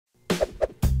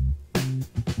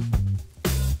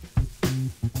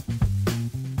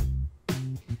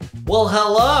Well,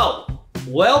 hello!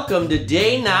 Welcome to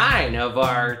day 9 of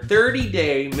our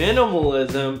 30-day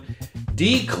minimalism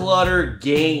declutter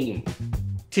game.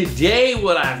 Today,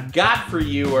 what I've got for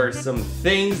you are some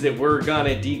things that we're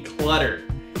gonna declutter.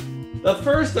 The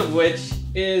first of which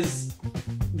is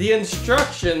the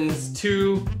instructions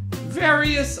to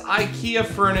various IKEA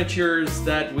furnitures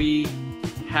that we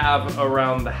have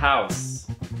around the house.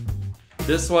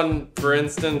 This one, for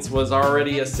instance, was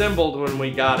already assembled when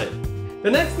we got it. The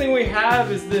next thing we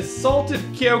have is this salted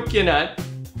coconut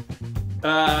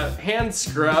hand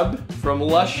scrub from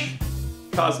Lush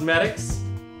Cosmetics.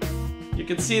 You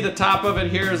can see the top of it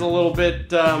here is a little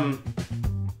bit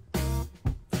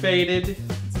faded.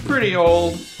 It's pretty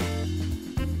old.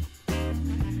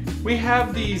 We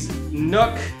have these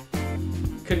Nook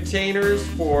containers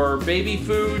for baby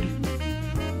food.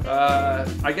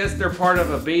 I guess they're part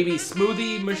of a baby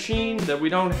smoothie machine that we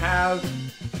don't have.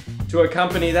 To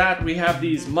accompany that, we have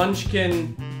these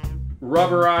Munchkin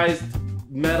rubberized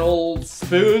metal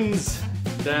spoons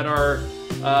that are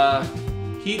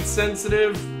heat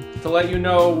sensitive to let you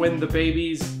know when the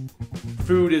baby's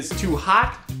food is too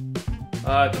hot.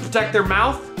 To protect their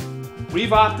mouth,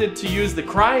 we've opted to use the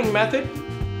crying method.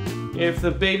 If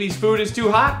the baby's food is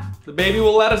too hot, the baby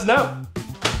will let us know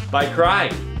by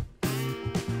crying.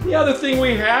 The other thing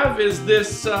we have is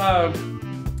this, I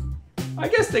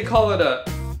guess they call it a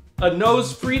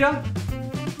nose Frida.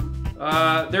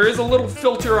 There is a little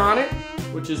filter on it,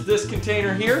 which is this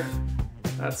container here.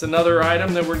 That's another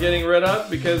item that we're getting rid of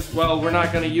because, well, we're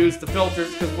not going to use the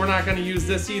filters because we're not going to use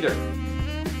this either.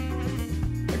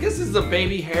 I guess this is a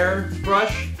baby hair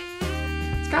brush.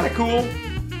 It's kind of cool,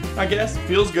 I guess.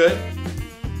 Feels good.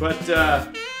 But,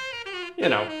 you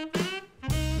know,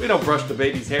 we don't brush the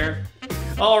baby's hair.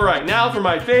 All right, now for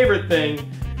my favorite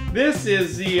thing. This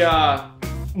is the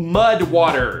mud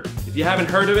water. If you haven't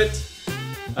heard of it,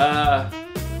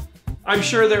 I'm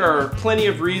sure there are plenty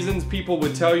of reasons people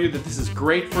would tell you that this is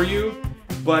great for you,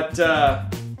 but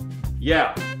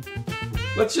yeah.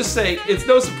 Let's just say it's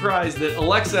no surprise that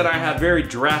Alexa and I have very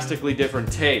drastically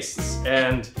different tastes,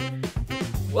 and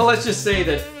well, let's just say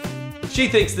that she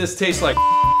thinks this tastes like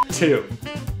too.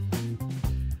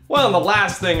 Well, and the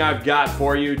last thing I've got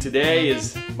for you today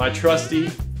is my trusty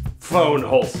phone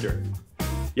holster.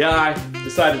 Yeah, I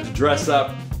decided to dress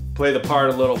up, play the part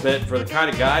a little bit for the kind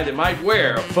of guy that might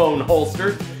wear a phone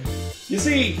holster. You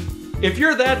see, if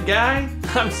you're that guy,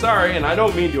 I'm sorry, and I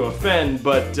don't mean to offend,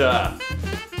 but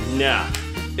nah,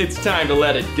 it's time to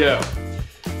let it go.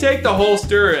 Take the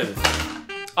holster and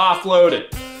offload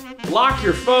it. Lock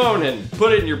your phone and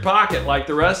put it in your pocket like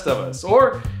the rest of us.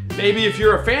 Or maybe if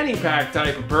you're a fanny pack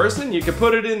type of person, you can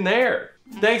put it in there.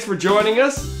 Thanks for joining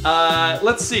us.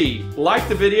 Let's see, like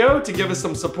the video to give us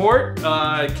some support,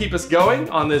 keep us going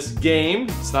on this game.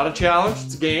 It's not a challenge,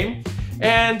 it's a game.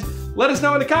 And let us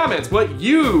know in the comments what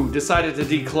you decided to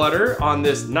declutter on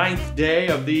this 9th day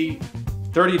of the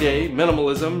 30-day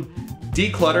minimalism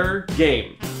declutter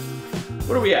game.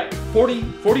 What are we at?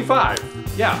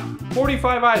 45. Yeah,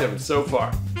 45 items so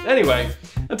far. Anyway,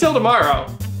 until tomorrow,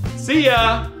 see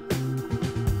ya!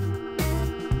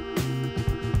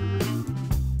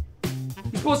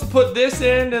 Supposed to put this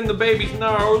in the baby's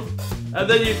nose, and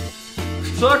then you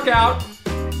suck out